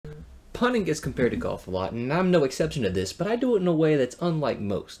punting gets compared to golf a lot, and I'm no exception to this, but I do it in a way that's unlike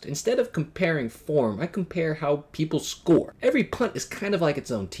most. Instead of comparing form, I compare how people score. Every punt is kind of like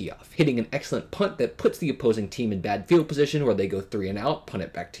its own tee-off. Hitting an excellent punt that puts the opposing team in bad field position where they go 3 and out, punt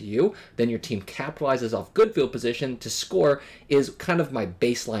it back to you, then your team capitalizes off good field position to score is kind of my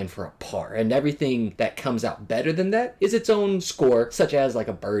baseline for a par, and everything that comes out better than that is its own score, such as like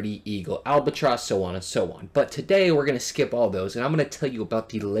a birdie, eagle, albatross, so on and so on. But today we're going to skip all those, and I'm going to tell you about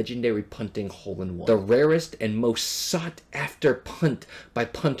the legendary punting hole-in-one, the rarest and most sought after punt by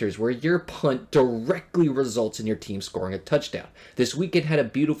punters, where your punt directly results in your team scoring a touchdown. This weekend had a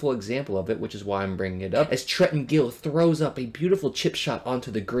beautiful example of it, which is why I'm bringing it up, as Trenton Gill throws up a beautiful chip shot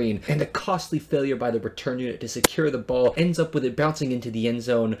onto the green, and a costly failure by the return unit to secure the ball ends up with it bouncing into the end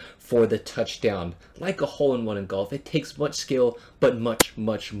zone for the touchdown. Like a hole-in-one in golf, it takes much skill, but much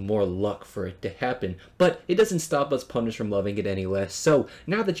more luck for it to happen. But it doesn't stop us punters from loving it any less. So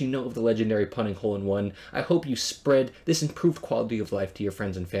now that you know of the legendary punting hole-in-one, I hope you spread this improved quality of life to your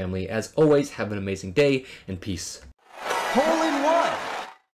friends and family. As always, have an amazing day, and peace. Hole-in-one!